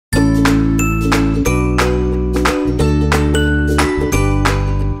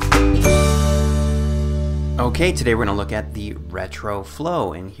Okay, today we're going to look at the retro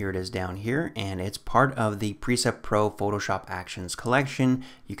flow, and here it is down here, and it's part of the Precept Pro Photoshop Actions collection.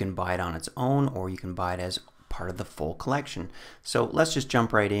 You can buy it on its own, or you can buy it as part of the full collection. So let's just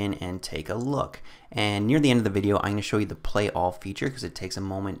jump right in and take a look. And near the end of the video, I'm going to show you the Play All feature because it takes a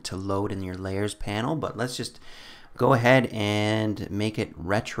moment to load in your Layers panel, but let's just go ahead and make it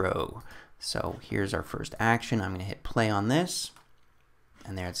retro. So here's our first action. I'm going to hit play on this.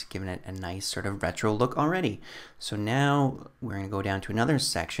 And there, it's given it a nice sort of retro look already. So now we're going to go down to another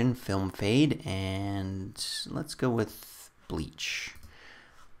section, Film Fade, and let's go with Bleach.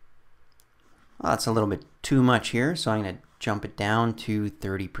 Well, that's a little bit too much here, so I'm going to jump it down to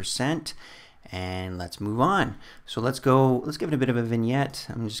 30%, and let's move on. So let's give it a bit of a vignette.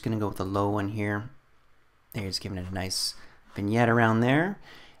 I'm just going to go with the low one here. There's giving it a nice vignette around there,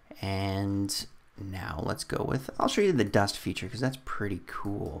 and now let's go with, I'll show you the dust feature because that's pretty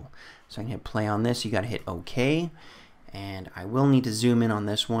cool. So I can hit play on this. You got to hit OK, and I will need to zoom in on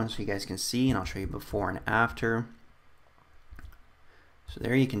this one so you guys can see, and I'll show you before and after. So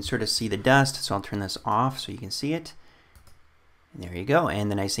there you can sort of see the dust. So I'll turn this off so you can see it. And there you go.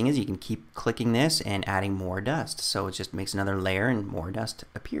 And the nice thing is you can keep clicking this and adding more dust. So it just makes another layer and more dust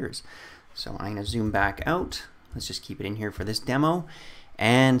appears. So I'm going to zoom back out. Let's just keep it in here for this demo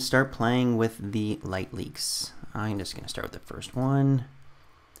and start playing with the light leaks. I'm just going to start with the first one.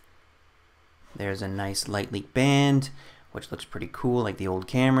 There's a nice light leak band, which looks pretty cool, like the old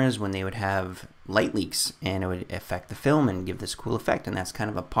cameras when they would have light leaks and it would affect the film and give this cool effect. And that's kind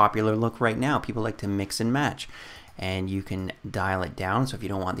of a popular look right now. People like to mix and match, and you can dial it down. So if you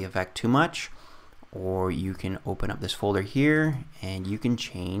don't want the effect too much, or you can open up this folder here and you can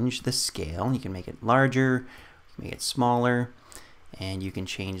change the scale. You can make it larger, make it smaller, and you can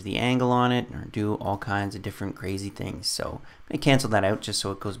change the angle on it or do all kinds of different crazy things. So I'm going to cancel that out just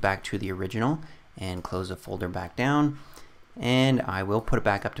so it goes back to the original and close the folder back down. And I will put it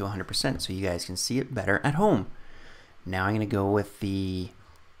back up to 100% so you guys can see it better at home. Now I'm going to go with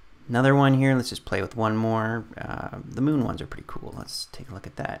another one here. Let's just play with one more. The moon ones are pretty cool. Let's take a look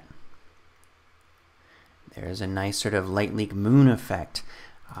at that. There's a nice sort of light leak moon effect.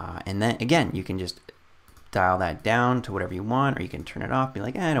 And then again, you can just dial that down to whatever you want, or you can turn it off, be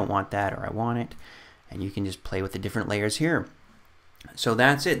like, I don't want that, or I want it. And you can just play with the different layers here. So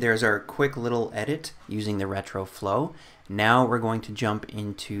that's it. There's our quick little edit using the retro flow. Now we're going to jump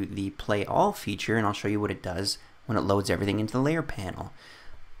into the Play All feature, and I'll show you what it does when it loads everything into the layer panel.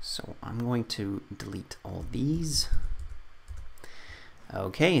 So I'm going to delete all these.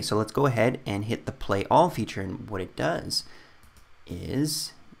 Okay, so let's go ahead and hit the Play All feature, and what it does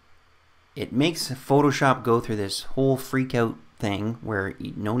is it makes Photoshop go through this whole freak out thing where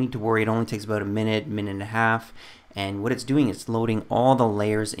no need to worry. It only takes about a minute, minute and a half. And what it's doing is loading all the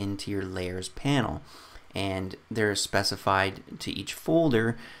layers into your Layers panel. And they're specified to each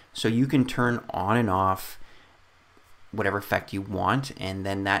folder, so you can turn on and off whatever effect you want. And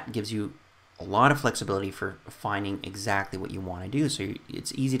then that gives you a lot of flexibility for finding exactly what you want to do. So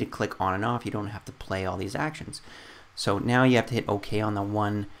it's easy to click on and off. You don't have to play all these actions. So now you have to hit OK on the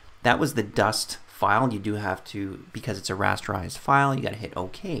one. That was the dust file. You do have to, because it's a rasterized file, you got to hit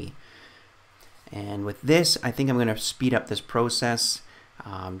OK. And with this, I think I'm going to speed up this process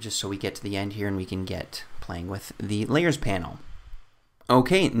just so we get to the end here and we can get playing with the Layers panel.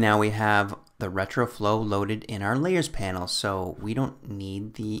 Okay, now we have the retro flow loaded in our Layers panel, so we don't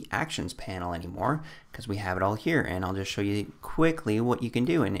need the Actions panel anymore because we have it all here. And I'll just show you quickly what you can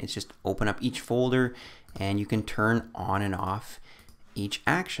do, and it's just open up each folder and you can turn on and off each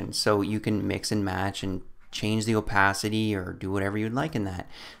action. So you can mix and match and change the opacity or do whatever you'd like in that.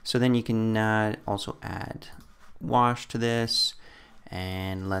 So then you can also add wash to this,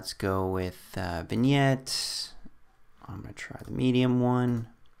 and let's go with vignette. I'm going to try the medium one.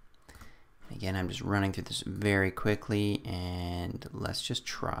 Again, I'm just running through this very quickly, and let's just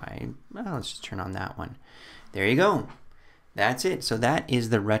try, well, let's just turn on that one. There you go. That's it. So that is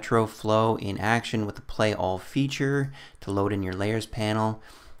the retro flow in action with the Play All feature to load in your Layers panel.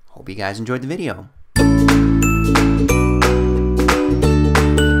 Hope you guys enjoyed the video.